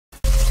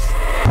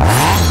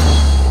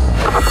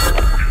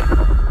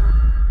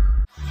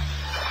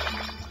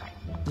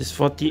This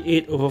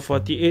 48 over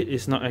 48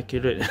 is not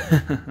accurate.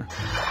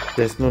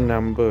 There's no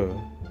number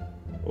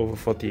over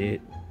 48.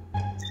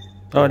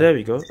 Oh, there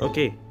we go.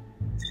 Okay.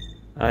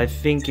 I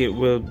think it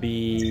will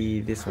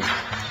be this one.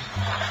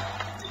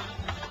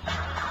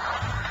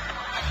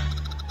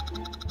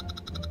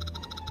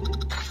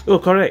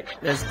 Oh, correct.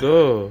 Let's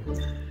go.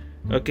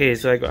 Okay,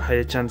 so I got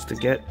higher chance to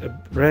get a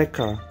rare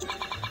car.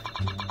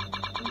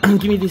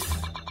 Give me this.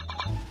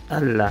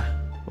 Allah.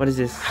 What is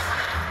this?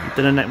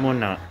 Eternal Night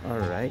Monarch.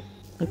 Alright.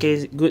 Okay,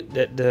 it's good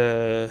that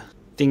the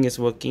thing is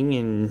working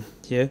in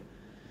here.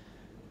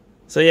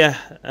 So yeah,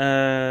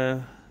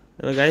 hello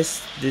guys,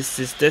 this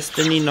is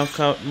Destiny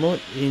Knockout mode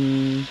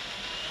in,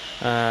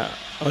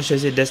 or should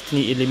I say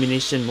Destiny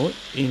Elimination mode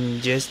in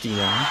GSD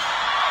now.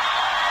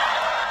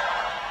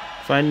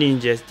 Finally in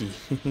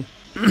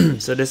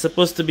GSD. So there's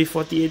supposed to be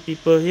 48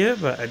 people here,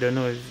 but I don't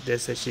know if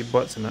there's actually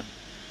bots or not.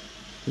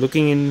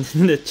 Looking in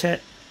the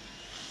chat,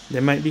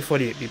 there might be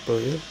 48 people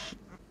here.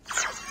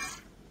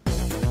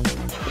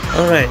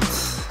 Alright,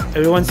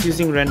 everyone's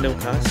using random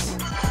cars.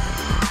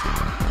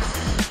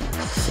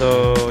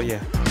 So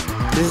yeah,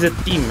 this is a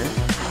team,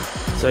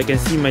 so I can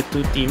see my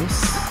two teams,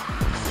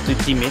 two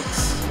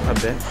teammates up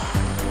there.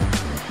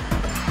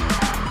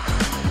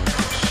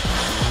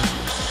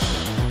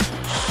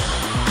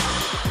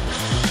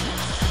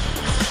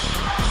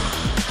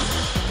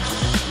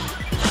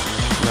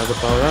 Another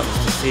power up,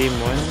 it's the same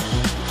one.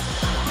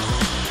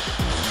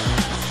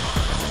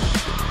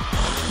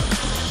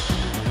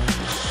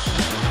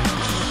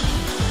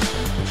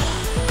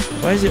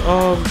 Why is it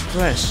all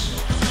flash?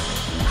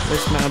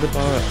 Where's my other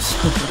power-ups?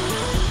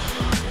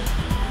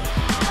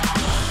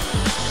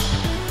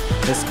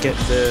 Let's get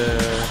the...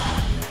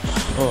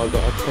 Oh, I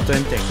got auto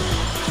and tank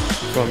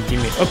from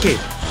teammate. Okay.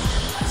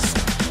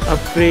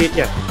 Upgrade,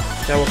 yeah.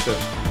 Skywalker.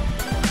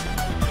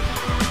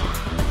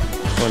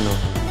 Oh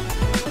no.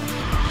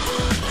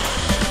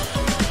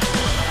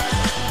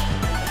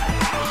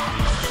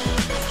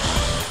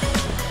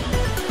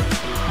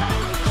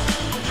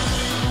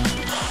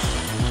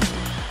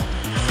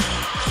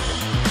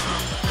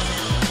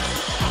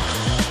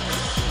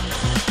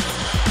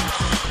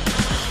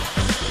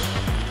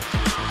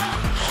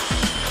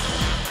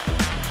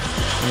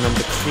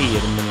 Number 3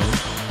 at the moment.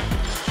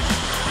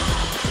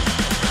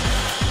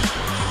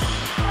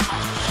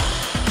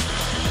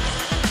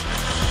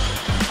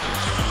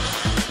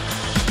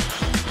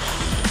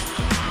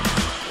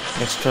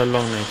 Extra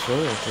long nitro,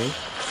 okay.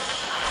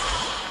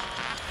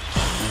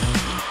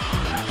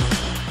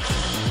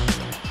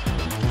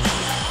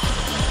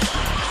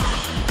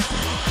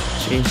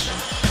 Change.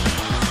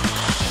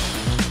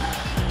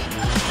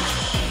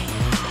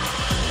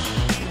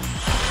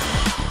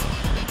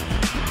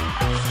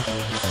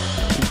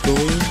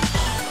 Going.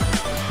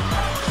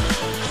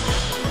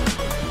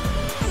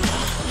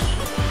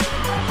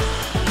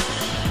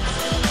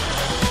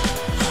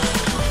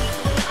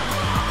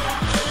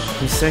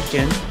 In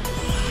second.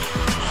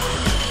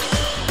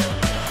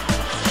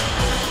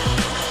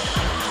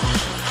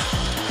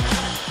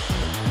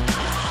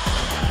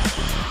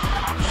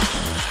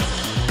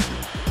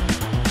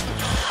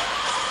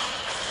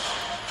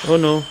 Oh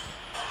no.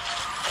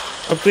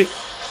 Upgrade.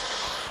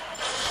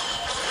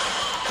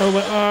 Oh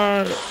my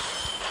god.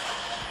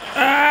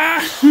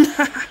 Ah!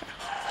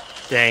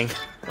 Dang,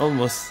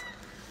 almost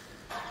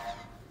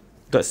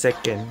got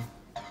second.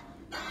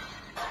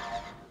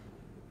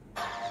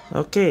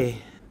 Okay,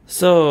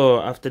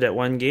 so after that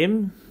one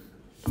game,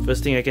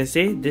 first thing I can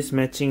say, this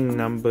matching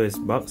number is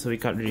bugged, so we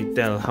can't really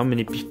tell how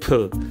many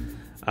people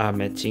are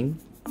matching.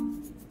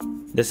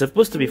 There's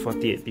supposed to be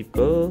 48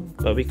 people,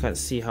 but we can't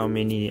see how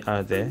many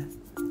are there.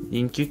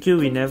 In QQ,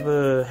 we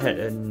never had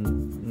a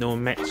no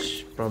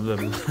match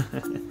problem.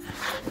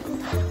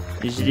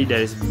 Usually there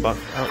is bug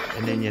out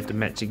and then you have to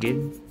match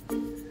again.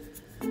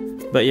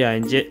 But yeah,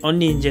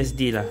 only in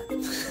GSD lah.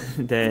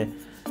 There,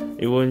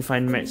 it won't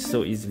find match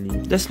so easily.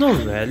 There's no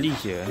rally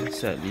here,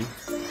 sadly.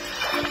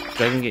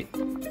 Driving it.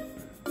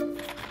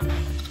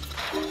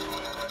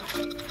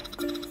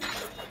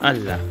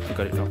 Allah, I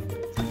got it wrong.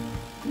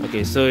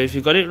 Okay, so if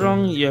you got it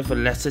wrong, you have a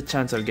lesser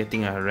chance of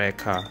getting a rare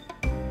car.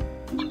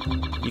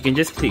 You can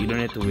just click, you don't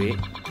have to wait.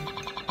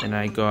 And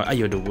I got,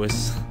 ayo, the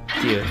worst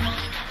tier.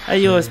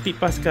 Ayo, speed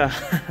pass car.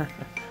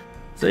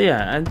 So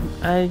yeah,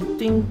 I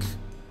think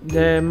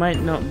there might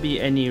not be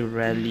any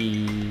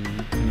rally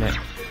map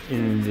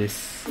in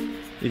this.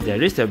 If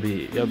there is, that'll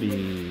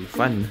be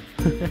fun.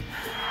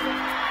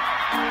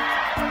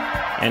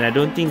 And I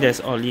don't think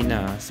there's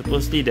Olina.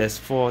 Supposedly there's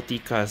 4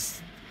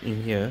 T-cars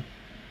in here,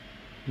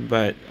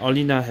 but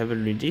Olina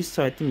haven't released,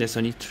 so I think there's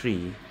only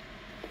 3.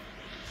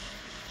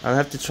 I'll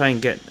have to try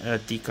and get a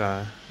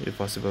T-car if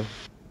possible.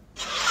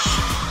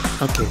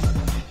 Okay.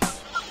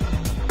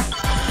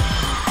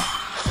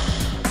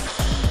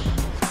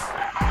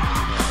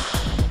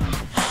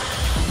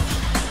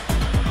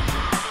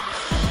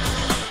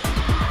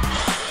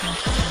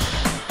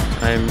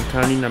 I'm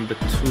currently number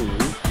 2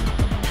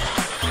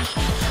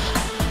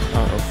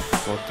 out of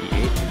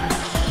 48.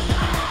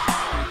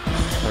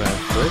 Alright,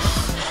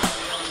 first.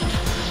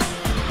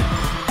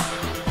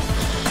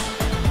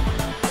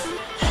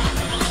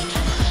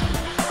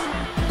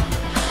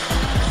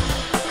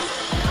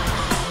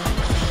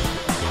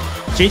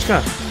 Change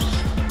car.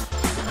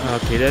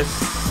 Okay, that's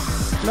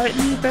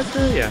slightly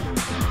better, yeah.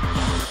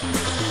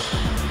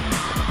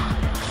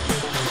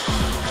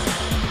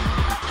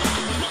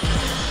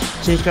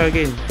 Change car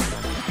again.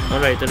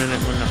 Alright, turn on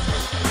that one now.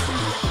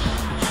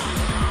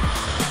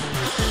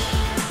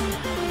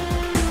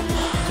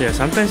 So yeah,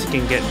 sometimes you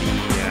can get the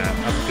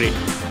upgrade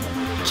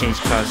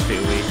change car straight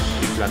away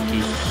if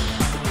lucky.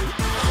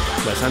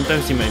 But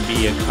sometimes it might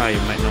be a car you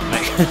might not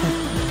like.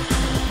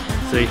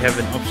 So you have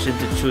an option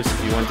to choose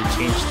if you want to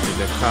change to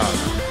the car.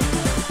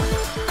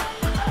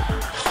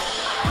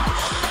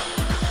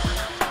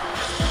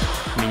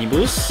 Mini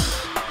boost.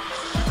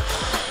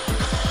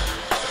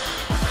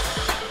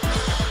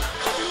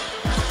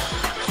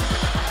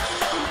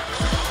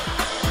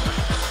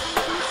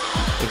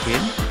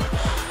 Again.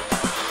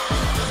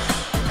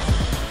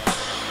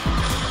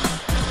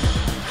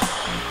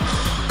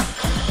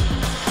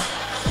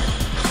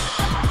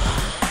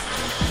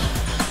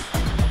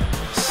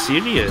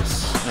 Serious?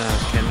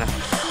 Can I?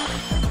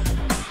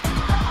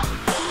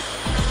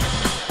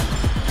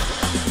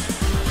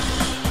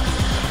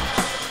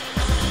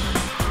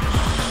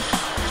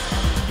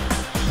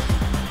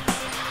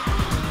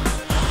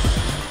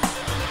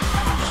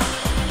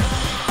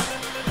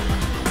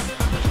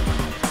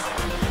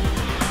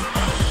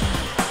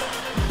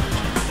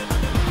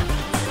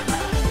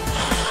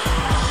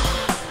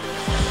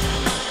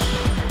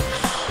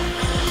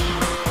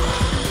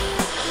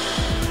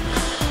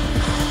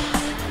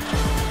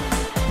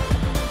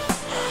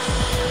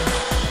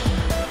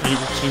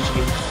 Change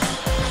again.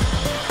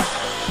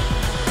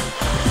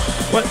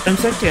 What? I'm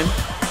second?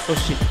 Oh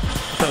shit. I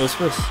thought I was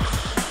first.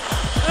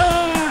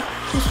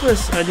 Who's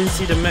first? I didn't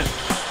see the map.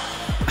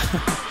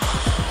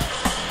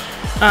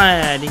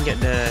 I didn't get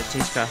the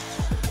change car.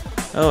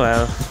 Oh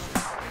well.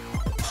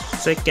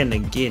 Second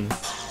again.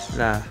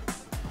 Lah.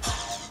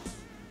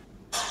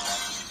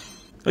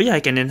 Oh yeah, I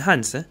can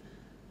enhance.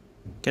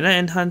 Can I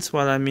enhance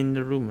while I'm in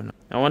the room or not?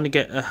 I want to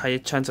get a higher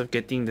chance of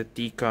getting the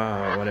T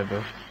car or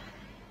whatever.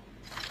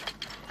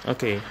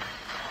 Okay,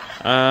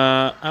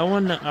 I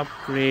wanna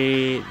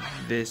upgrade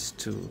this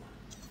too.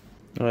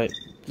 Alright,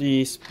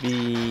 please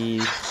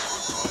be...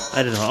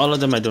 I don't know, all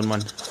of them I don't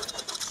want.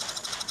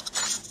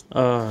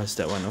 Oh, it's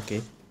that one,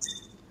 okay.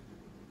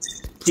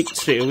 Click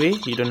straight away,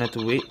 you don't have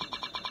to wait.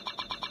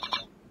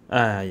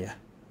 Ah, yeah.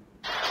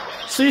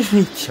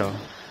 Switch.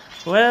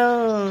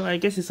 Well, I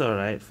guess it's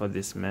alright for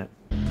this map.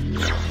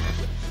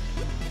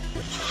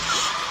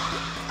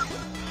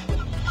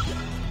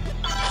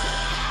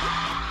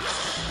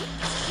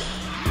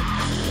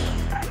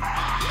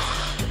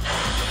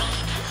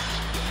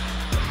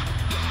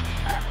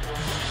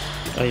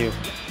 Ayo.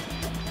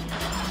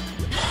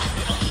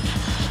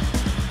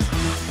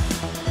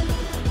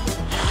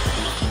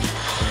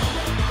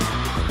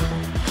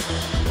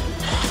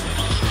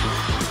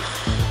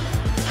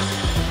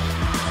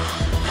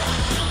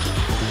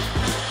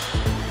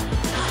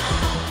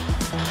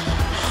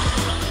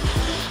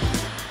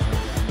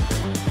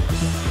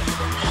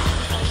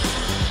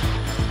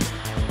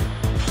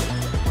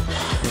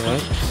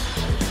 Alright.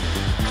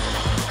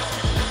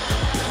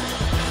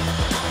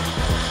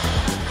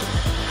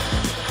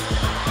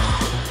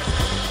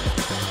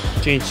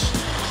 Change.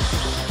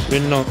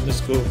 We're not.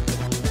 Let's go.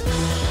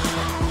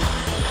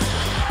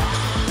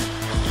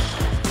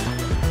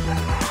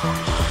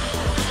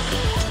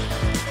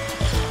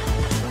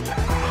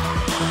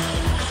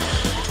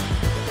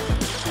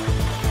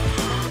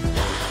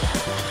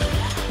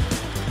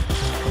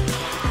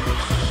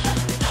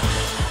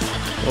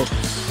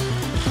 Oops.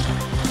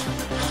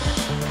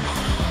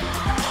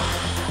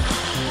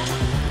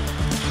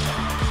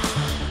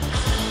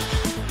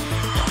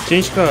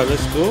 Change car.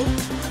 Let's go.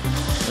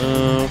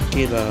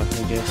 Okay lah,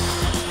 I guess.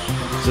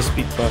 It's a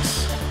speed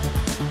bus.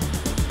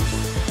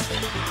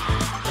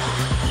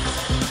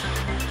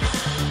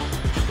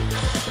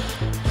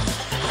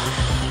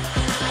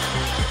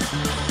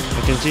 I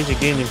can change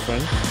again in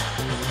front.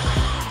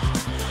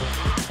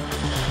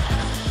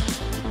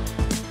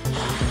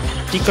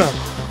 Shika!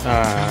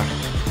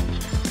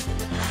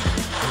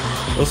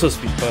 Also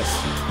speed bus.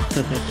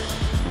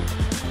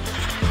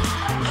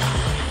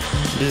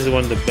 This is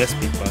one of the best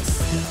speed bus.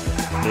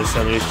 The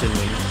acceleration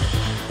wing.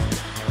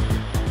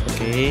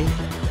 Okay.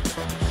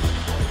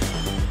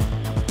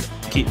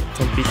 Keep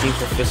competing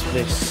for first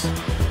place.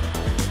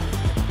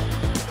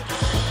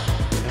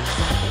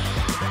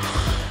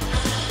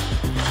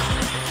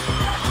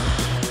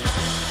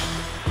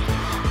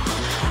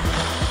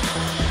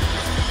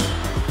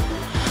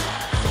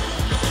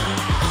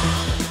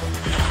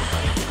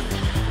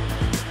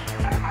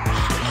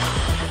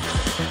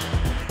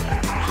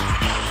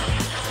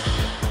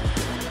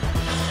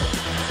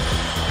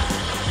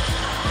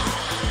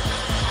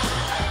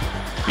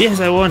 Yes,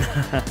 I won!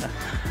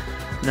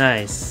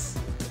 Nice.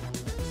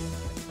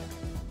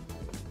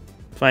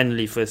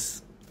 Finally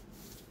first.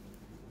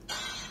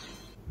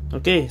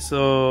 Okay,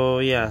 so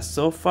yeah,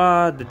 so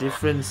far the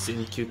difference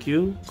in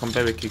QQ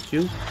compared with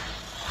QQ,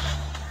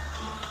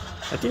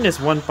 I think there's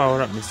one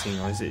power up missing,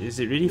 or is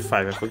it really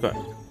 5? I forgot.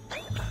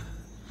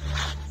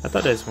 I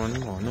thought there's one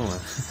more. No.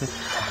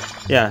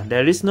 Yeah,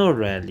 there is no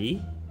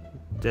rally.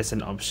 There's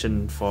an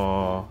option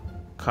for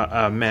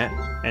map,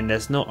 and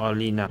there's no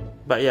Oli now.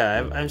 But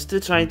yeah, I'm still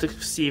trying to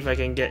see if I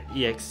can get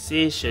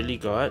EXA. Shirley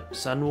got.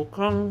 Sun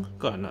Wukong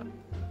got not.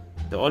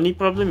 The only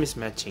problem is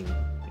matching.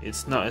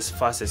 It's not as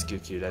fast as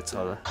QQ, that's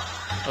all.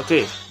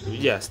 Okay,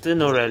 yeah, still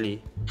no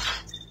rally.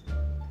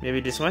 Maybe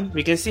this one?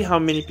 We can see how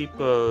many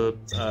people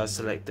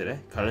selected.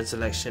 Current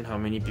selection, how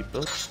many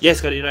people?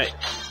 Yes, got it right.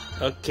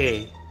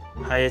 Okay,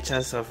 higher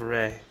chance of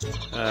rare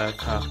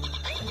car.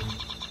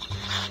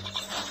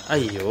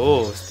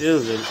 Ayo,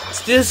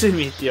 still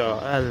Meteor.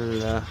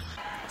 Allah.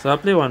 So I'll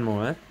play one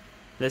more.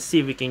 Let's see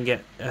if we can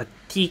get a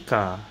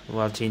T-car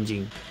while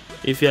changing.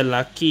 If you're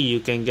lucky, you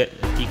can get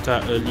a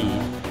T-car early,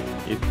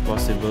 if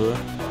possible.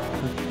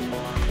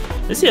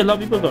 Let's see, a lot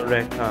of people got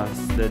rare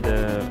cars.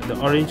 The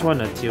orange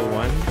one are tier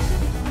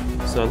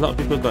 1. So a lot of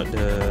people got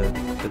the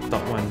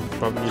top one.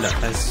 Probably like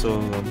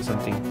Asol or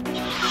something.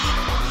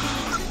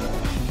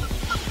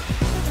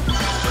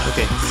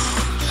 Okay.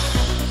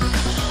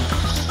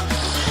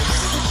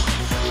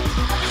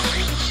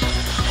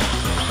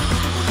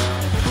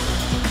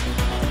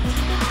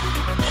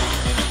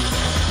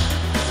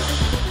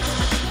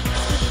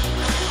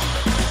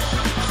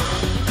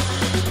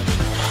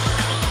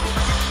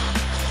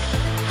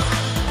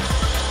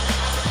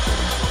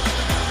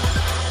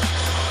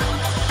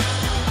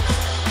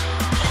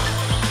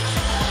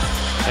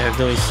 I have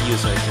no ECU,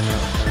 so I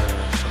cannot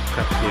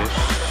shortcut here.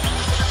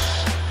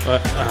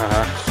 But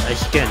I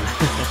can,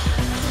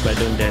 but I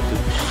don't dare to.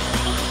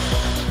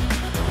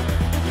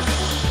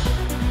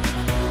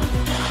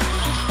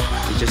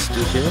 We just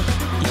do here.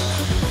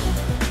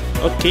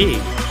 Okay.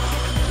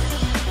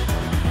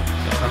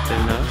 Got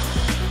nothing now.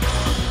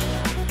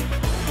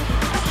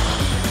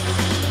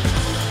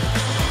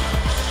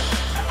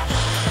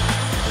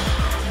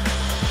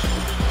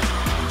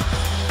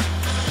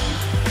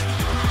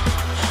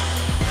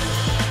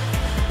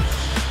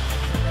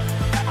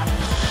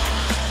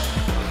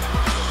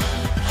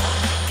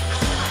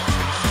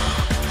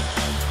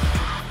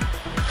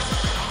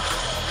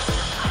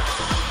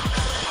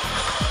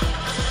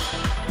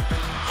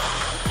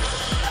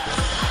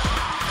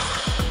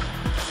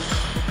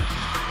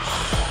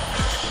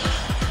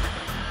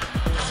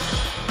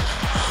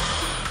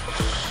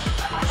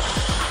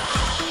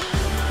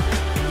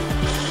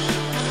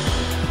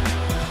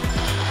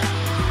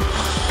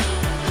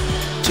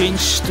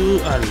 Change to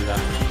Allah.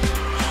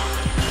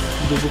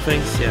 Bubu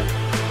thanks, yeah.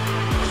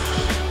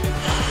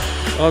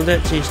 All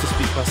that changed to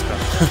speed Pascal.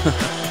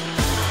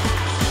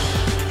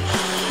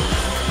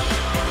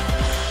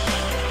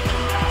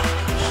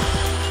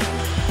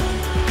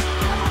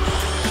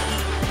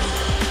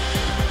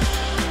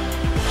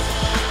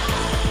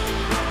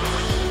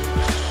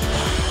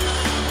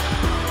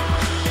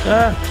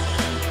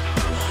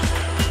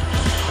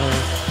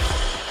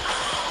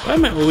 Why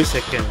am I always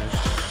second?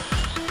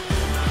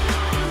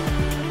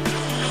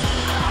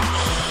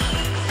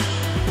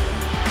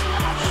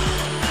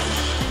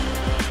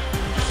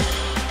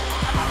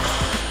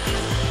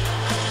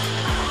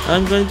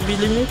 I'm going to be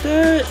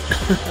eliminated.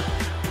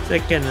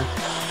 Second.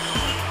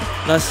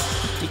 Last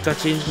Shika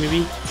change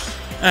maybe.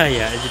 Ah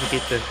yeah,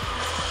 adjudicator.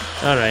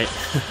 Alright.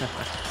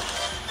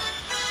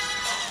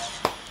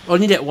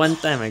 Only that one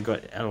time I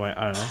got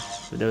LYR.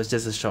 But that was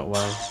just a short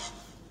while.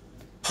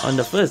 On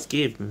the first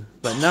game.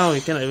 But now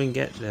you cannot even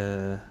get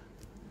the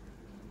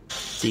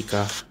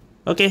Shika.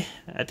 Okay,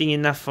 I think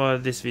enough for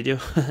this video.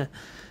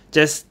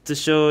 Just to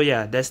show,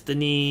 yeah,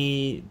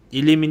 Destiny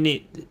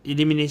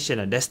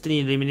Elimination.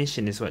 Destiny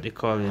Elimination is what they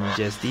call in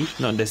GSD,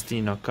 not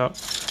Destiny Knockout,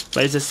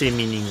 but it's the same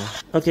meaning.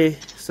 Okay,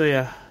 so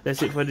yeah,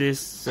 that's it for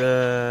this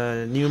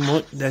new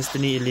mode,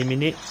 Destiny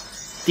Eliminate.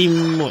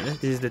 Team mode,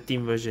 this is the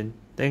team version.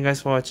 Thank you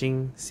guys for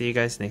watching, see you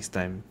guys next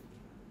time.